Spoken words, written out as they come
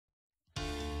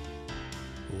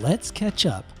let's catch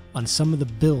up on some of the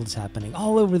builds happening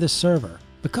all over the server,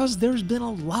 because there's been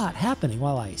a lot happening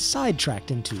while I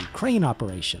sidetracked into crane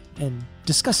operation and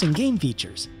discussing game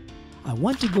features. I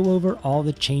want to go over all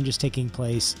the changes taking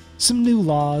place, some new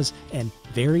laws, and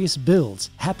various builds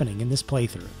happening in this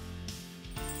playthrough.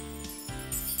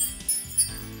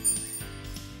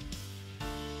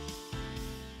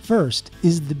 First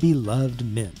is the beloved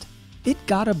Mint. It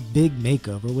got a big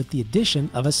makeover with the addition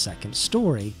of a second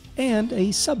story and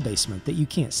a sub-basement that you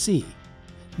can't see.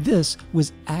 This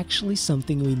was actually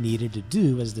something we needed to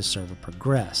do as the server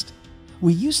progressed.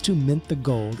 We used to mint the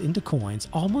gold into coins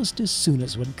almost as soon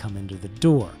as it would come into the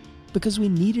door, because we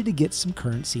needed to get some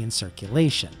currency in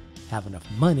circulation, have enough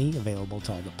money available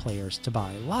to all the players to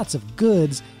buy lots of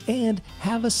goods, and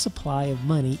have a supply of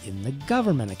money in the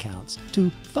government accounts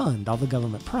to fund all the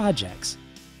government projects.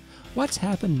 What's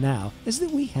happened now is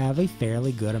that we have a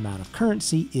fairly good amount of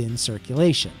currency in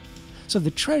circulation. So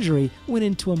the Treasury went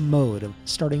into a mode of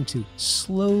starting to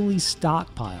slowly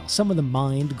stockpile some of the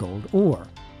mined gold ore,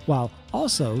 while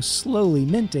also slowly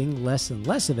minting less and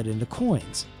less of it into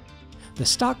coins. The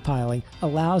stockpiling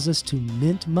allows us to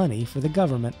mint money for the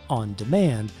government on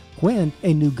demand when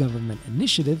a new government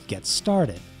initiative gets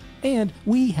started. And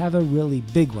we have a really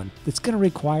big one that's going to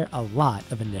require a lot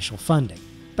of initial funding.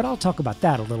 But I'll talk about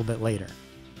that a little bit later.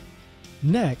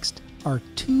 Next are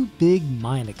two big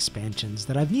mine expansions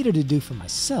that I've needed to do for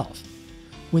myself.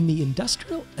 When the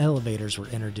industrial elevators were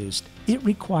introduced, it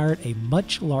required a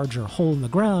much larger hole in the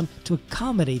ground to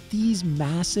accommodate these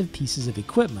massive pieces of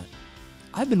equipment.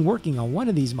 I've been working on one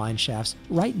of these mine shafts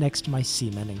right next to my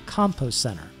cement and compost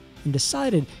center, and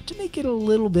decided to make it a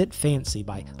little bit fancy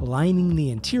by lining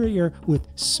the interior with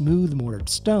smooth mortared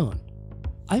stone.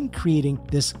 I'm creating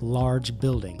this large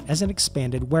building as an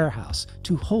expanded warehouse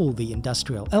to hold the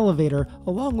industrial elevator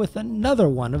along with another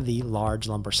one of the large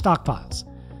lumber stockpiles.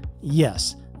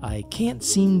 Yes, I can't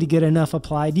seem to get enough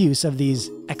applied use of these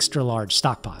extra large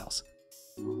stockpiles.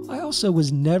 I also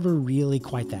was never really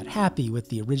quite that happy with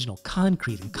the original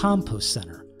concrete and compost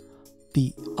center.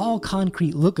 The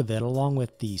all-concrete look of it, along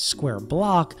with the square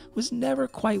block, was never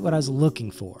quite what I was looking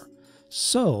for.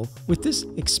 So, with this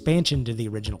expansion to the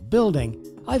original building,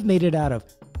 I've made it out of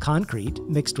concrete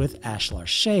mixed with Ashlar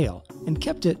shale, and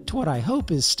kept it to what I hope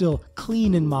is still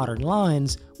clean and modern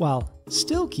lines, while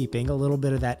still keeping a little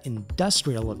bit of that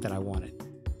industrial look that I wanted.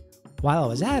 While I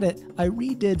was at it, I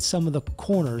redid some of the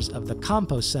corners of the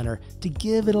compost center to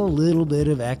give it a little bit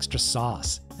of extra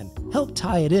sauce, and help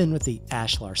tie it in with the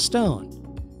Ashlar Stone.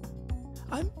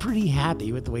 I'm pretty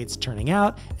happy with the way it's turning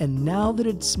out, and now that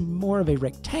it's more of a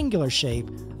rectangular shape,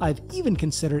 I've even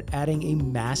considered adding a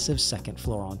massive second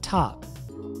floor on top.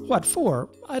 What for?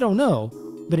 I don't know,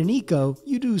 but in Eco,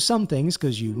 you do some things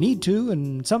because you need to,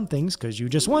 and some things because you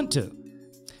just want to.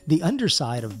 The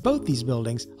underside of both these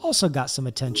buildings also got some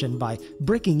attention by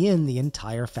bricking in the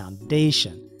entire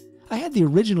foundation. I had the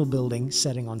original building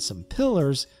setting on some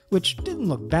pillars, which didn't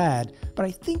look bad, but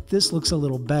I think this looks a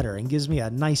little better and gives me a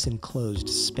nice enclosed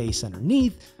space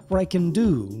underneath where I can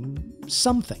do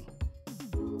something.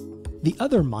 The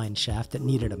other mine shaft that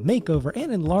needed a makeover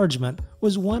and enlargement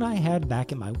was one I had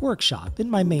back at my workshop in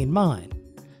my main mine.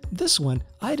 This one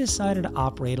I decided to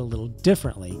operate a little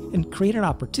differently and create an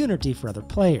opportunity for other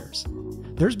players.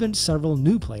 There's been several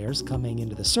new players coming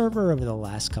into the server over the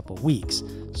last couple weeks,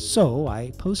 so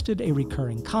I posted a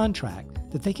recurring contract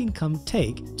that they can come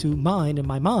take to mine in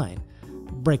my mine,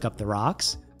 break up the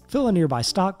rocks, fill a nearby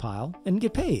stockpile, and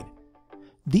get paid.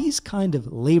 These kind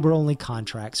of labor-only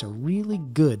contracts are really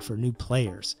good for new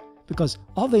players, because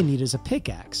all they need is a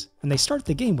pickaxe, and they start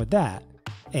the game with that,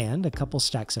 and a couple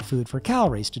stacks of food for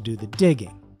calories to do the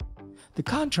digging. The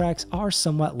contracts are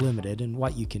somewhat limited in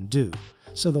what you can do,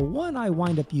 so the one I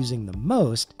wind up using the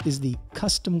most is the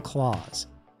custom clause.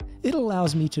 It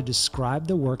allows me to describe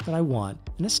the work that I want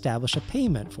and establish a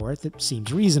payment for it that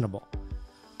seems reasonable.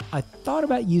 I thought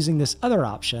about using this other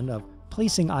option of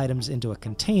placing items into a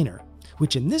container,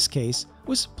 which in this case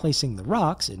was placing the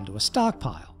rocks into a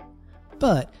stockpile.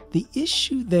 But the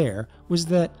issue there was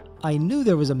that I knew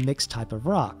there was a mixed type of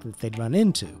rock that they'd run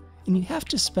into, and you have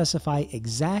to specify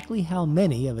exactly how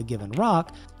many of a given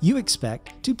rock you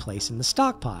expect to place in the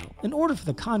stockpile in order for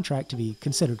the contract to be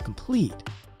considered complete.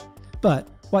 But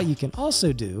what you can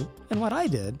also do, and what I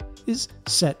did, is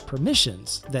set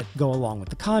permissions that go along with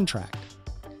the contract.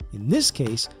 In this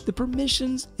case, the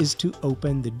permissions is to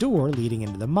open the door leading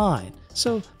into the mine,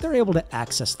 so they're able to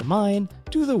access the mine,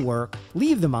 do the work,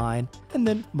 leave the mine, and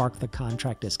then mark the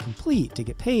contract as complete to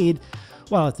get paid,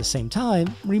 while at the same time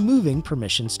removing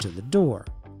permissions to the door.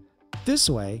 This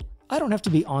way, I don't have to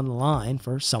be online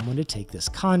for someone to take this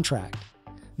contract.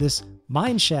 This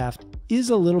mine shaft is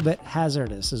a little bit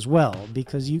hazardous as well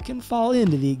because you can fall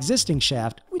into the existing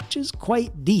shaft, which is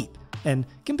quite deep and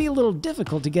can be a little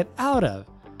difficult to get out of.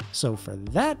 So for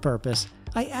that purpose,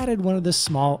 I added one of the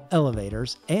small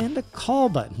elevators and a call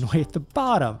button way at the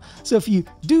bottom. So if you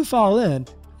do fall in,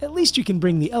 at least you can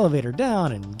bring the elevator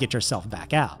down and get yourself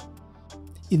back out.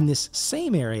 In this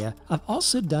same area, I've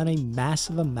also done a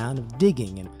massive amount of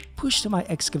digging and pushed my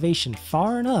excavation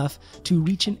far enough to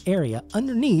reach an area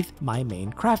underneath my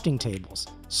main crafting tables,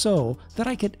 so that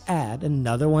I could add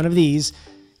another one of these,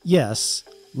 yes,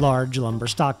 large lumber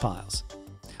stockpiles.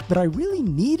 But I really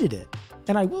needed it,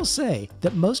 and I will say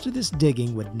that most of this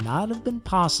digging would not have been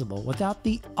possible without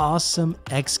the awesome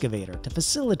excavator to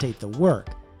facilitate the work.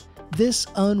 This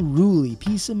unruly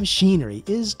piece of machinery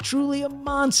is truly a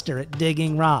monster at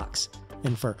digging rocks,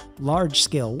 and for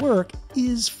large-scale work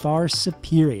is far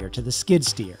superior to the skid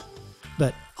steer.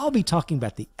 But I'll be talking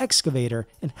about the excavator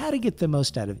and how to get the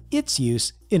most out of its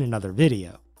use in another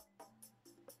video.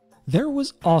 There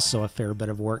was also a fair bit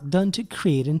of work done to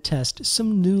create and test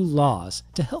some new laws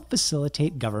to help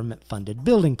facilitate government-funded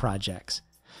building projects.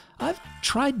 I've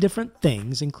tried different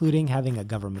things, including having a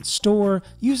government store,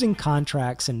 using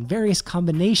contracts, and various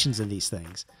combinations of these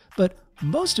things, but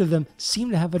most of them seem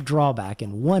to have a drawback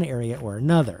in one area or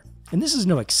another, and this is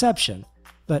no exception.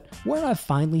 But where I've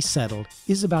finally settled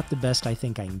is about the best I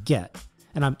think I can get,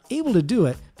 and I'm able to do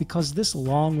it because this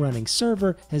long-running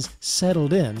server has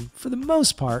settled in, for the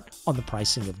most part, on the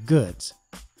pricing of goods.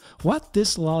 What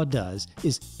this law does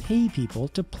is pay people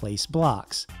to place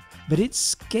blocks, but it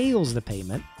scales the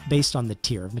payment based on the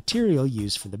tier of material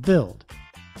used for the build.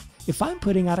 If I'm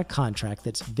putting out a contract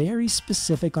that's very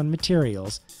specific on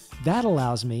materials, that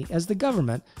allows me, as the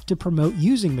government, to promote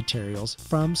using materials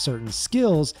from certain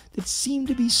skills that seem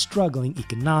to be struggling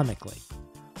economically.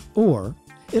 Or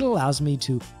it allows me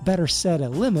to better set a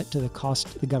limit to the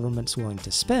cost the government's willing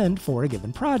to spend for a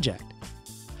given project.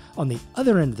 On the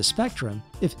other end of the spectrum,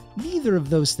 if neither of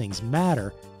those things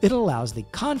matter, it allows the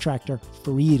contractor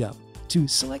freedom to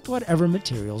select whatever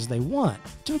materials they want,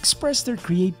 to express their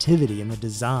creativity in the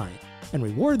design, and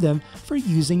reward them for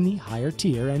using the higher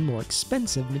tier and more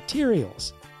expensive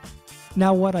materials.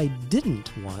 Now, what I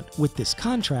didn't want with this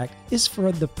contract is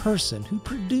for the person who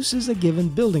produces a given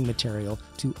building material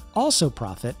to also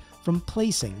profit from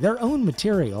placing their own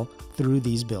material through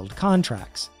these build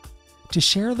contracts. To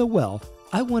share the wealth,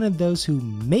 I wanted those who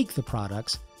make the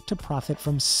products to profit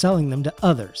from selling them to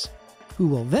others, who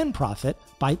will then profit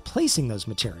by placing those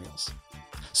materials.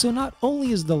 So not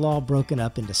only is the law broken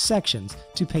up into sections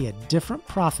to pay a different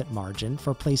profit margin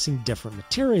for placing different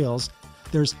materials,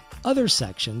 there's other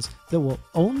sections that will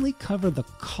only cover the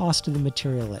cost of the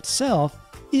material itself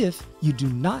if you do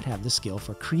not have the skill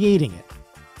for creating it.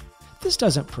 This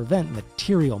doesn't prevent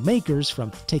material makers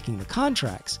from taking the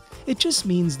contracts. It just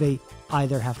means they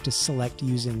either have to select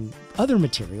using other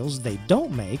materials they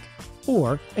don't make,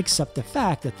 or accept the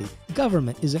fact that the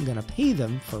government isn't going to pay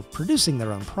them for producing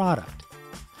their own product.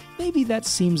 Maybe that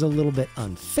seems a little bit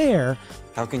unfair.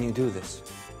 How can you do this?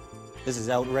 This is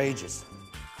outrageous.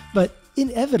 But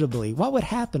inevitably, what would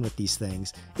happen with these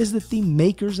things is that the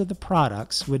makers of the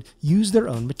products would use their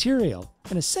own material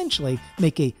and essentially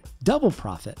make a double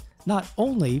profit, not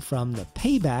only from the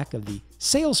payback of the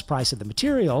sales price of the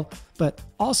material, but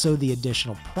also the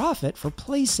additional profit for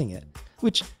placing it,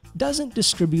 which doesn't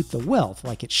distribute the wealth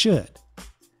like it should.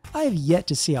 I have yet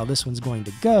to see how this one's going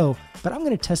to go, but I'm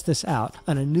going to test this out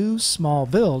on a new small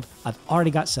build I've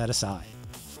already got set aside.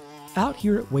 Out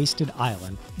here at Wasted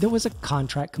Island, there was a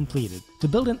contract completed to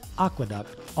build an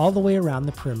aqueduct all the way around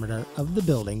the perimeter of the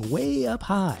building way up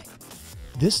high.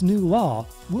 This new law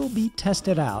will be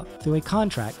tested out through a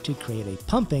contract to create a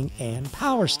pumping and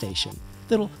power station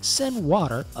that'll send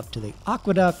water up to the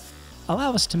aqueduct,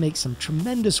 allow us to make some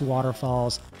tremendous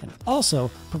waterfalls, and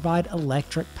also provide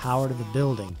electric power to the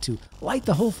building to light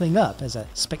the whole thing up as a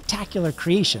spectacular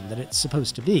creation that it's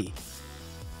supposed to be.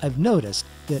 I've noticed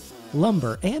that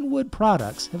lumber and wood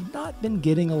products have not been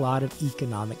getting a lot of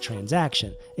economic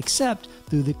transaction, except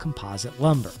through the composite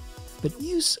lumber. But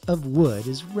use of wood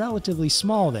is relatively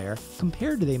small there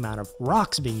compared to the amount of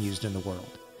rocks being used in the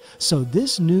world. So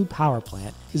this new power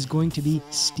plant is going to be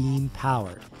steam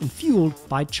powered and fueled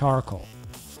by charcoal.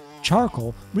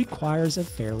 Charcoal requires a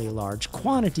fairly large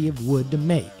quantity of wood to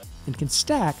make and can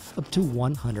stack up to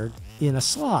 100 in a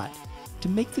slot to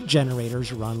make the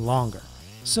generators run longer.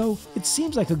 So it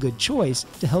seems like a good choice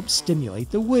to help stimulate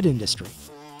the wood industry.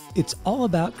 It's all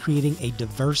about creating a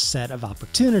diverse set of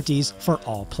opportunities for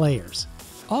all players.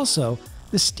 Also,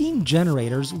 the steam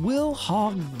generators will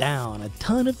hog down a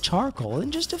ton of charcoal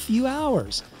in just a few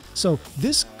hours, So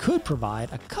this could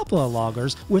provide a couple of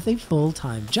loggers with a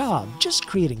full-time job just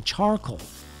creating charcoal,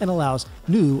 and allows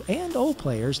new and old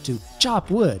players to chop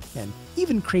wood and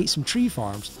even create some tree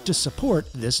farms to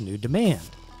support this new demand.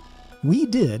 We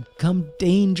did come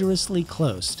dangerously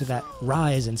close to that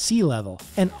rise in sea level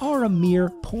and are a mere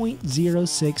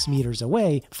 0.06 meters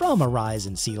away from a rise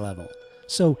in sea level.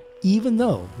 So even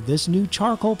though this new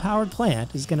charcoal-powered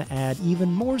plant is going to add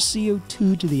even more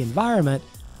CO2 to the environment,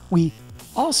 we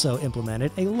also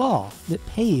implemented a law that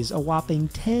pays a whopping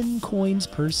 10 coins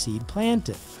per seed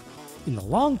planted. In the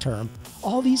long term,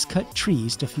 all these cut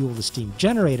trees to fuel the steam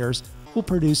generators will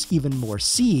produce even more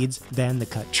seeds than the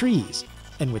cut trees.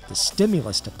 And with the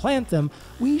stimulus to plant them,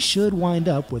 we should wind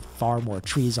up with far more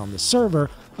trees on the server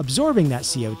absorbing that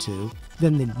CO2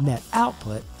 than the net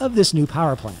output of this new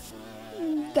power plant.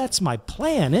 That's my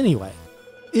plan anyway.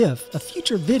 If a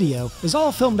future video is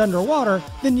all filmed underwater,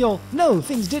 then you'll know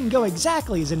things didn't go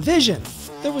exactly as envisioned.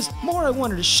 There was more I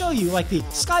wanted to show you, like the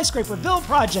skyscraper build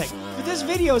project, but this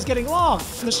video is getting long,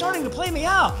 and they're starting to play me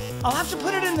out. I'll have to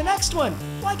put it in the next one.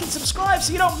 Like and subscribe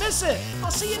so you don't miss it.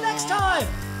 I'll see you next time.